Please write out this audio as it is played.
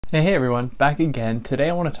Hey everyone, back again. Today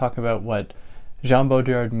I want to talk about what Jean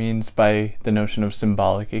Baudrillard means by the notion of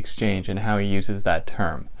symbolic exchange and how he uses that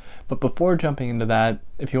term. But before jumping into that,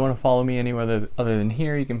 if you want to follow me anywhere other than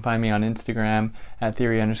here, you can find me on Instagram at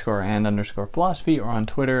theory_and_philosophy or on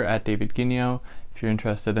Twitter at David Guignot if you're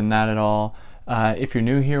interested in that at all. If you're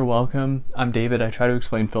new here, welcome. I'm David. I try to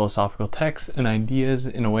explain philosophical texts and ideas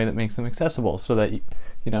in a way that makes them accessible so that,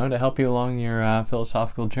 to help you along your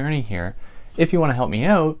philosophical journey here. If you want to help me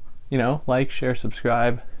out, like, share,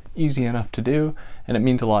 subscribe, easy enough to do, and it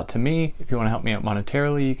means a lot to me. If you want to help me out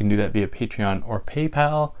monetarily, you can do that via Patreon or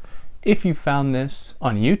PayPal. If you found this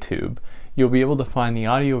on YouTube, you'll be able to find the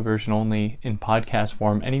audio version only in podcast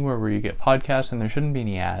form anywhere where you get podcasts, and there shouldn't be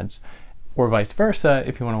any ads. Or vice versa,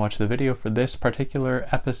 if you want to watch the video for this particular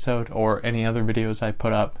episode or any other videos I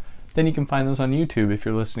put up, then you can find those on YouTube if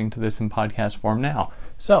you're listening to this in podcast form now.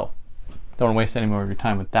 So, don't waste any more of your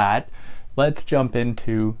time with that. Let's jump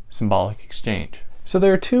into symbolic exchange. So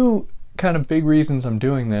there are two kind of big reasons I'm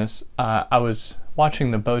doing this. I was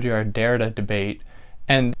watching the Baudrillard-Derrida debate,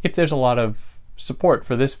 and if there's a lot of support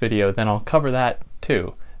for this video, then I'll cover that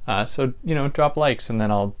too. So drop likes, and then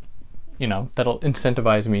that'll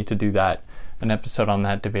incentivize me to do an episode on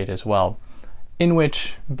that debate as well, in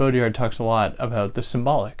which Baudrillard talks a lot about the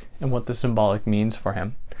symbolic and what the symbolic means for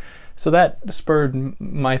him. So that spurred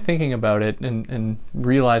my thinking about it and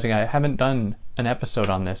realizing I haven't done an episode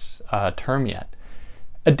on this term yet.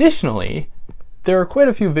 Additionally, there are quite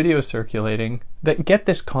a few videos circulating that get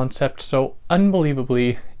this concept so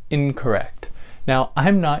unbelievably incorrect. Now,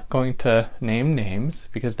 I'm not going to name names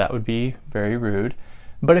because that would be very rude,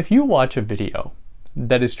 but if you watch a video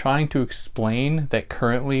that is trying to explain that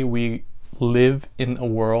currently we live in a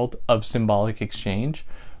world of symbolic exchange,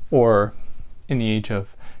 or in the age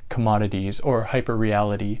of commodities or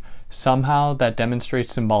hyperreality, somehow that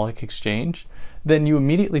demonstrates symbolic exchange, then you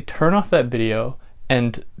immediately turn off that video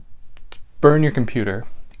and burn your computer,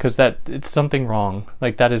 because it's something wrong.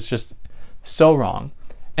 Like, that is just so wrong.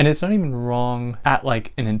 And it's not even wrong at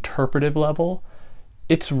like an interpretive level,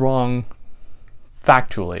 it's wrong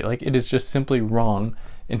factually. Like, it is just simply wrong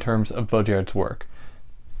in terms of Baudrillard's work,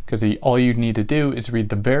 because all you need to do is read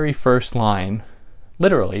the very first line,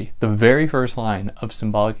 literally the very first line of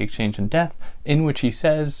Symbolic Exchange and Death, in which he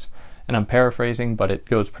says, and I'm paraphrasing, but it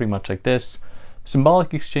goes pretty much like this: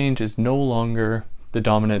 symbolic exchange is no longer the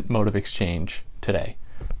dominant mode of exchange today.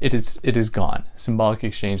 It is gone. Symbolic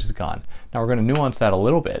exchange is gone. Now we're going to nuance that a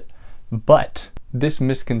little bit, but this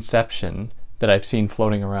misconception that I've seen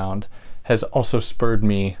floating around has also spurred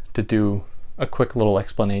me to do a quick little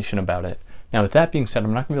explanation about it. Now, with that being said,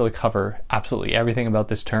 I'm not going to be able to cover absolutely everything about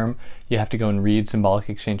this term. You have to go and read Symbolic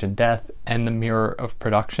Exchange and Death and The Mirror of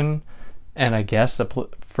Production, and I guess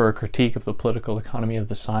for a critique of the political economy of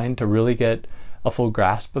the sign, to really get a full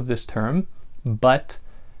grasp of this term. But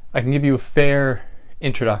I can give you a fair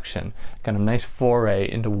introduction, kind of nice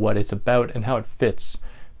foray into what it's about and how it fits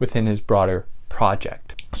within his broader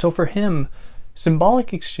project. So for him,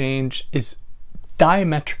 symbolic exchange is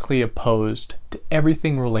diametrically opposed to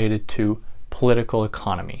everything related to political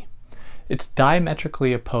economy. It's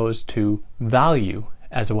diametrically opposed to value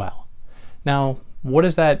as well. Now, what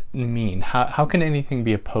does that mean? How can anything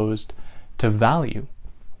be opposed to value?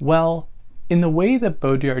 Well, in the way that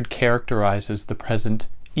Baudrillard characterizes the present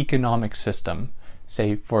economic system,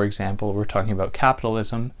 say, for example, we're talking about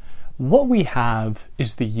capitalism, what we have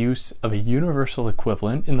is the use of a universal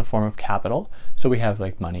equivalent in the form of capital. So we have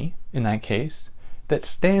like money in that case that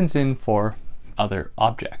stands in for other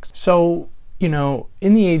objects. So,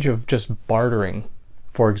 in the age of just bartering,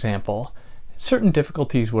 for example, certain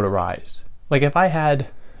difficulties would arise. Like, if I had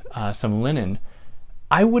some linen,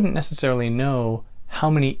 I wouldn't necessarily know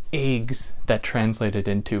how many eggs that translated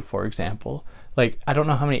into, for example. Like, I don't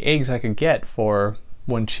know how many eggs I could get for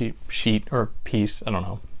one sheet or piece,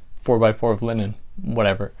 4x4 of linen,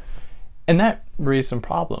 whatever. And that raised some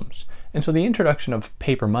problems. And so the introduction of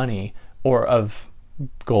paper money, or of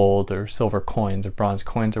gold or silver coins or bronze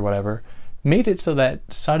coins or whatever, made it so that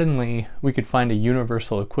suddenly we could find a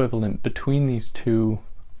universal equivalent between these two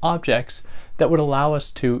objects that would allow us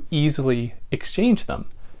to easily exchange them.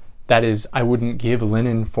 That is, I wouldn't give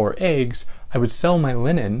linen for eggs, I would sell my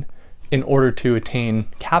linen in order to attain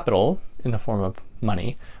capital in the form of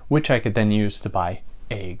money, which I could then use to buy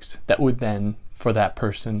eggs. That would then, for that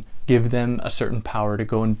person, give them a certain power to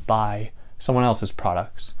go and buy someone else's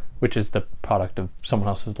products, which is the product of someone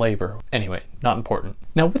else's labor. Anyway, not important.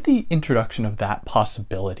 Now, with the introduction of that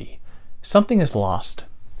possibility, something is lost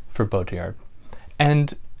for Baudrillard.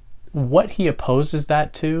 And what he opposes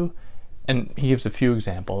that to, and he gives a few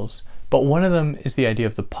examples, but one of them is the idea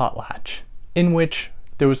of the potlatch, in which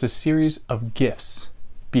there was a series of gifts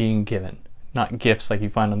being given. Not gifts like you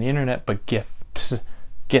find on the internet, but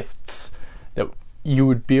gifts that you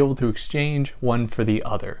would be able to exchange one for the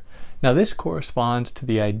other. Now this corresponds to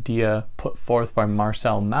the idea put forth by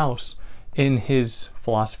Marcel Mauss in his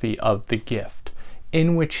philosophy of the gift,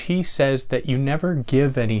 in which he says that you never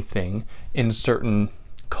give anything in certain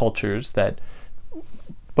cultures that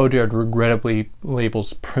Baudrillard regrettably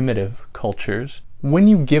labels primitive cultures. When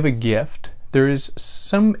you give a gift, there is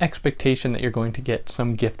some expectation that you're going to get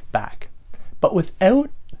some gift back. But without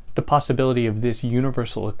the possibility of this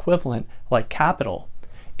universal equivalent like capital,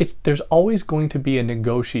 there's always going to be a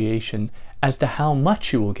negotiation as to how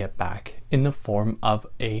much you will get back in the form of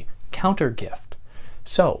a counter gift.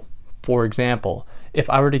 So, for example, if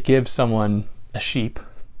I were to give someone a sheep,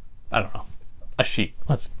 a sheep,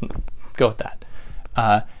 let's go with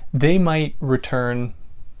that, they might return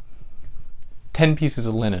 10 pieces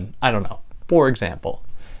of linen, for example.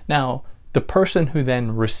 Now, the person who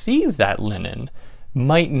then received that linen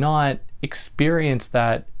might not experience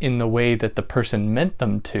that in the way that the person meant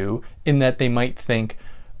them to, in that they might think,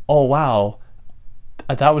 oh wow,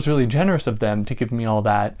 that was really generous of them to give me all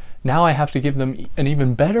that. Now I have to give them an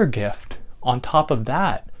even better gift on top of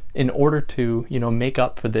that in order to, make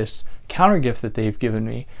up for this counter gift that they've given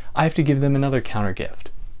me. I have to give them another counter gift.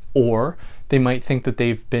 Or they might think that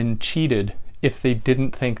they've been cheated if they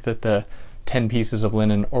didn't think that the 10 pieces of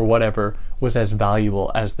linen or whatever was as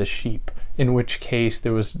valuable as the sheep, in which case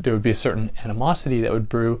there would be a certain animosity that would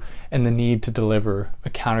brew and the need to deliver a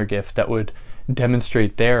counter gift that would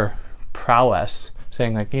demonstrate their prowess,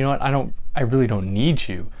 saying like, you know what, I really don't need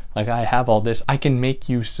you. Like, I have all this. I can make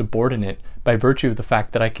you subordinate by virtue of the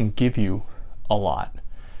fact that I can give you a lot.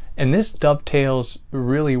 And this dovetails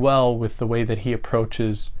really well with the way that he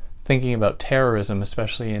approaches thinking about terrorism,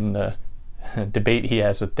 especially in the debate he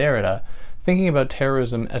has with Derrida, thinking about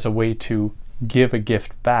terrorism as a way to give a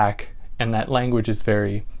gift back, and that language is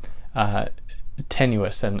very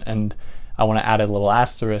tenuous, and I want to add a little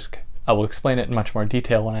asterisk. I will explain it in much more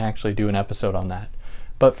detail when I actually do an episode on that.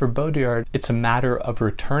 But for Baudrillard, it's a matter of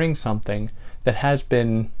returning something that has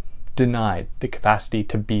been denied the capacity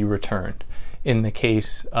to be returned. In the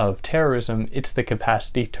case of terrorism, it's the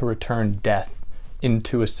capacity to return death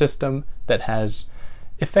into a system that has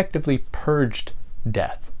effectively purged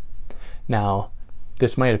death. Now,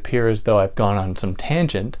 this might appear as though I've gone on some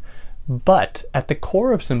tangent, but at the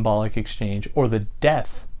core of symbolic exchange, or the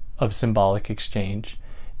death of symbolic exchange,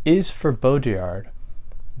 is for Baudrillard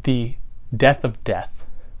the death of death,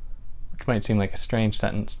 which might seem like a strange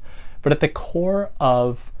sentence, but at the core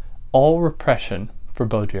of all repression for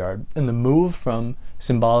Baudrillard, and the move from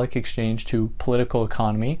symbolic exchange to political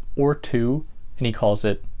economy, or to, and he calls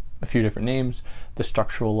it a few different names, the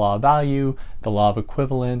structural law of value, the law of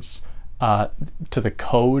equivalence, to the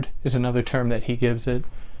code is another term that he gives it.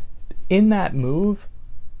 In that move,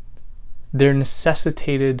 there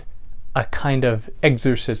necessitated a kind of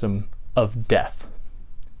exorcism of death,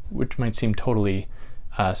 which might seem totally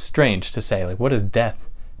strange to say. Like, what does death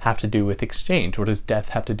have to do with exchange? What does death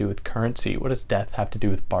have to do with currency? What does death have to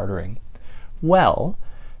do with bartering? Well,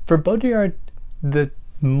 for Baudrillard, the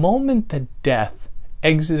moment that death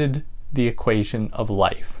exited the equation of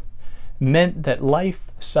life meant that life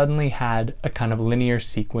suddenly had a kind of linear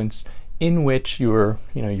sequence in which you're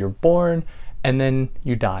born and then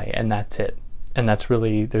you die, and that's it. And that's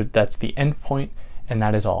really, that's the end point, and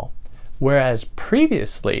that is all. Whereas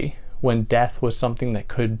previously, when death was something that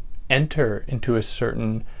could enter into a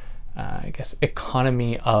certain,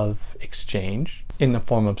 economy of exchange in the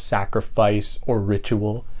form of sacrifice or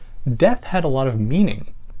ritual, death had a lot of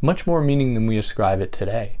meaning, much more meaning than we ascribe it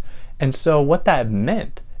today. And so what that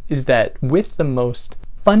meant is that with the most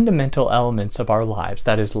fundamental elements of our lives,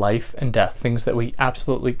 that is life and death, things that we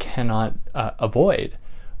absolutely cannot avoid,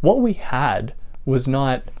 what we had was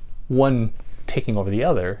not one taking over the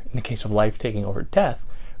other, in the case of life taking over death.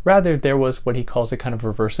 Rather, there was what he calls a kind of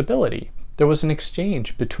reversibility. There was an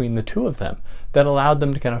exchange between the two of them that allowed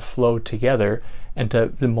them to kind of flow together and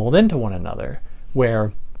to mold into one another,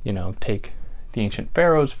 where, take the ancient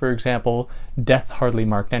pharaohs, for example, death hardly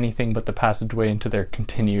marked anything but the passageway into their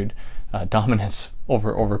continued dominance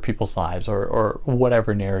over people's lives, or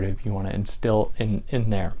whatever narrative you want to instill in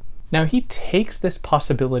there. Now, he takes this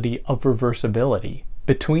possibility of reversibility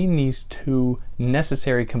between these two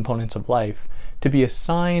necessary components of life to be a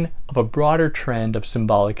sign of a broader trend of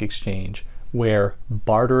symbolic exchange, where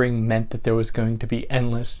bartering meant that there was going to be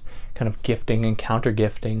endless kind of gifting and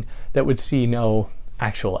counter-gifting that would see no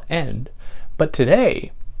actual end. But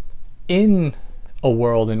today, in a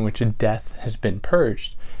world in which death has been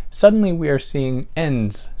purged, suddenly we are seeing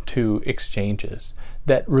ends to exchanges.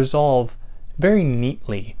 that resolve very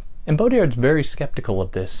neatly. And Baudrillard's very skeptical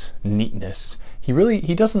of this neatness.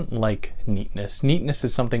 He doesn't like neatness. Neatness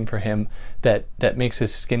is something for him that makes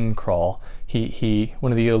his skin crawl.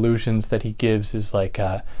 One of the illusions that he gives is like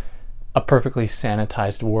a perfectly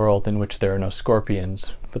sanitized world in which there are no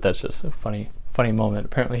scorpions. But that's just a funny moment.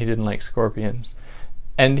 Apparently he didn't like scorpions.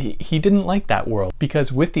 And he didn't like that world,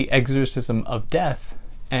 because with the exorcism of death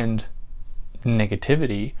and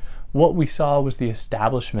negativity, what we saw was the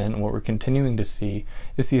establishment, and what we're continuing to see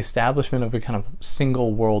is the establishment of a kind of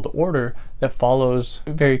single world order that follows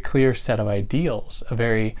a very clear set of ideals, a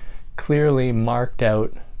very clearly marked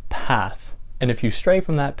out path. And if you stray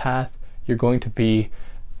from that path, you're going to be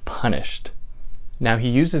punished. Now he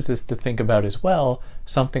uses this to think about as well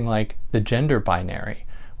something like the gender binary,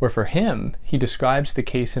 where for him, he describes the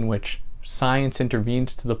case in which science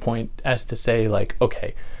intervenes to the point as to say, like,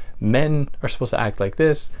 okay, men are supposed to act like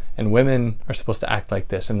this and women are supposed to act like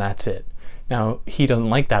this, and that's it. Now, he doesn't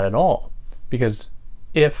like that at all, because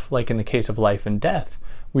if, like in the case of life and death,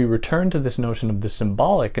 we return to this notion of the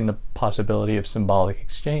symbolic and the possibility of symbolic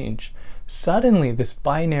exchange, suddenly this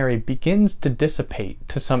binary begins to dissipate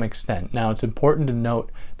to some extent. Now, it's important to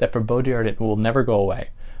note that for Baudrillard, it will never go away.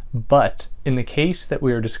 But in the case that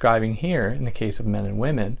we are describing here, in the case of men and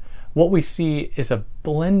women, what we see is a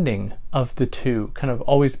blending of the two, kind of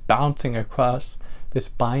always bouncing across this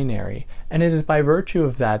binary. And it is by virtue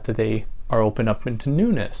of that that they are open up into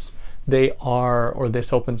newness. They are, or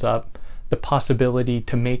this opens up the possibility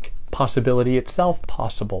to make possibility itself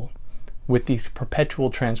possible, with these perpetual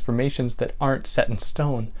transformations that aren't set in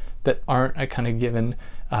stone, that aren't a kind of given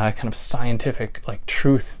kind of scientific like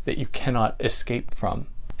truth that you cannot escape from.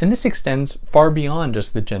 And this extends far beyond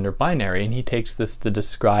just the gender binary, and he takes this to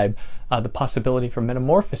describe the possibility for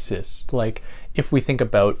metamorphosis. Like if we think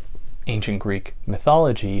about ancient Greek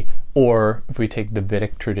mythology, or if we take the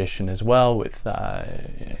Vedic tradition as well with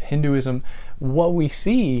Hinduism, what we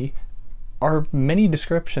see are many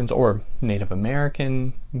descriptions, or Native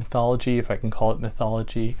American mythology, if I can call it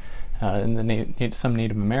mythology, in some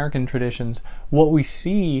Native American traditions, what we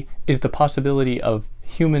see is the possibility of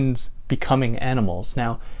humans becoming animals.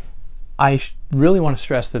 Now, I really want to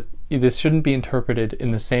stress that this shouldn't be interpreted in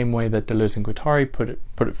the same way that Deleuze and Guattari put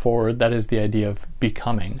it forward, that is the idea of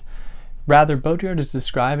becoming. Rather, Baudrillard is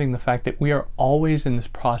describing the fact that we are always in this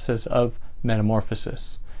process of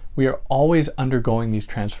metamorphosis. We are always undergoing these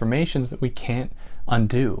transformations that we can't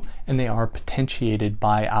undo, and they are potentiated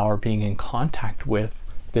by our being in contact with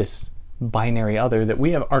this binary other that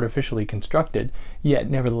we have artificially constructed, yet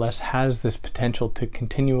nevertheless has this potential to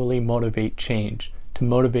continually motivate change, to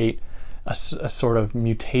motivate a sort of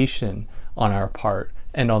mutation on our part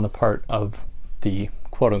and on the part of the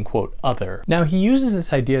quote-unquote other. Now, he uses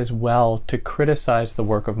this idea as well to criticize the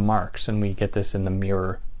work of Marx, and we get this in the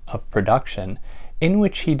Mirror of Production, in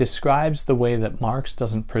which he describes the way that Marx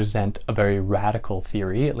doesn't present a very radical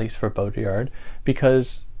theory, at least for Baudrillard,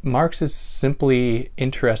 because Marx is simply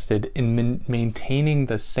interested in maintaining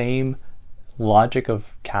the same logic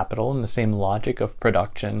of capital and the same logic of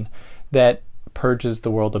production that purges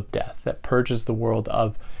the world of death, that purges the world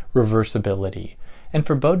of reversibility. And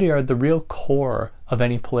for Baudrillard, the real core of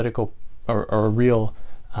any political or a real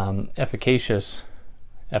efficacious,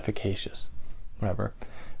 whatever,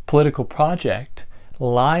 political project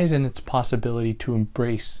lies in its possibility to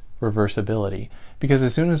embrace reversibility. Because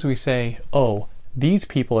as soon as we say, oh, these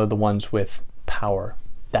people are the ones with power,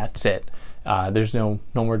 that's it, there's no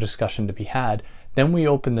more discussion to be had, then we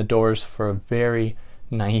open the doors for a very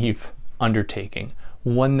naive undertaking,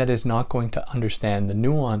 one that is not going to understand the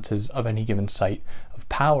nuances of any given site of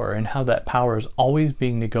power and how that power is always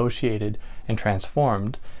being negotiated and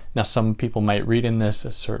transformed. Now, some people might read in this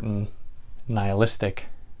a certain nihilistic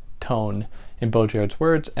tone in Baudrillard's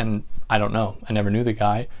words, and I don't know. I never knew the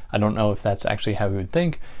guy. I don't know if that's actually how he would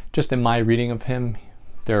think. Just in my reading of him,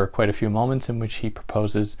 there are quite a few moments in which he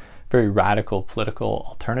proposes very radical political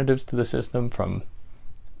alternatives to the system, from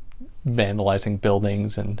vandalizing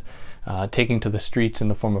buildings and taking to the streets in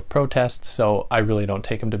the form of protest. So I really don't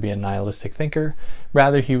take him to be a nihilistic thinker.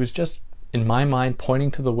 Rather, he was just, in my mind,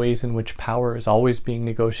 pointing to the ways in which power is always being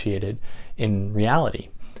negotiated in reality.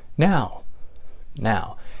 Now,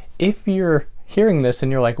 if you're hearing this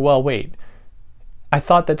and you're like, well, wait, I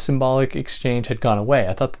thought that symbolic exchange had gone away.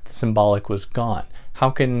 I thought that the symbolic was gone.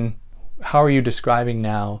 How are you describing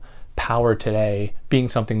now power today being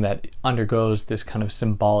something that undergoes this kind of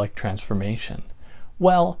symbolic transformation?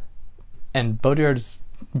 Well, and Baudrillard is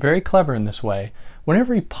very clever in this way.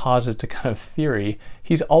 Whenever he posits a kind of theory,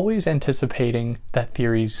 he's always anticipating that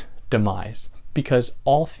theory's demise, because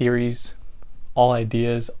all theories, all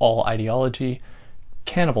ideas, all ideology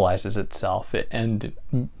cannibalizes itself, and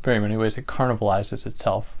in very many ways it carnivalizes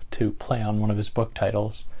itself, to play on one of his book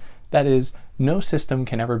titles. That is, no system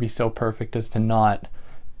can ever be so perfect as to not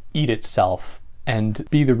eat itself and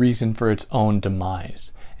be the reason for its own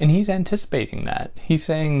demise. And he's anticipating that. He's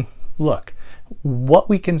saying, look, what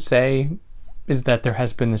we can say is that there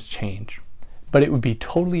has been this change, but it would be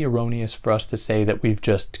totally erroneous for us to say that we've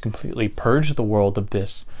just completely purged the world of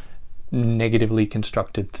this negatively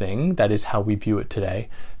constructed thing that is how we view it today,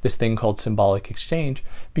 this thing called symbolic exchange,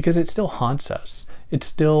 because it still haunts us. It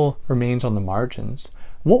still remains on the margins.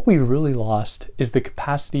 What we really lost is the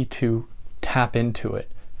capacity to tap into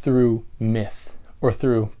it through myth or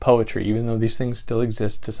through poetry, even though these things still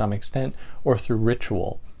exist to some extent, or through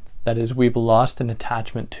ritual. That is, we've lost an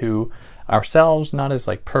attachment to ourselves, not as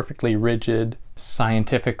like perfectly rigid,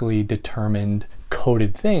 scientifically determined,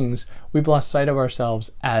 coded things. We've lost sight of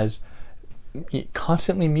ourselves as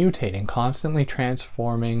constantly mutating, constantly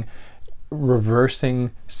transforming,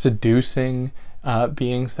 reversing, seducing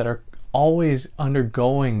beings that are always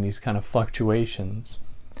undergoing these kind of fluctuations.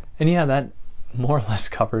 And yeah, that more or less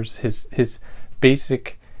covers his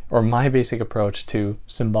basic, or my basic approach to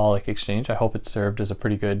symbolic exchange. I hope it served as a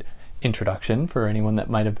pretty good introduction for anyone that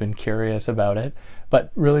might have been curious about it.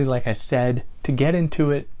 But really, like I said, to get into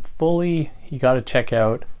it fully, you got to check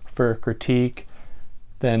out For Critique,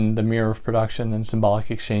 then The Mirror of Production, then Symbolic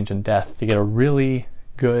Exchange and Death, to get a really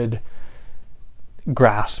good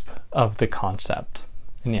grasp of the concept.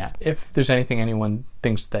 And yeah, if there's anything anyone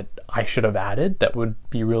thinks that I should have added that would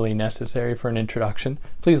be really necessary for an introduction,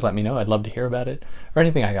 please let me know. I'd love to hear about it. Or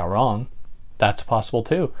anything I got wrong, that's possible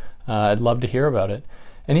too. I'd love to hear about it.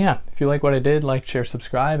 And yeah, if you like what I did, like, share,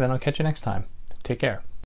 subscribe, and I'll catch you next time. Take care.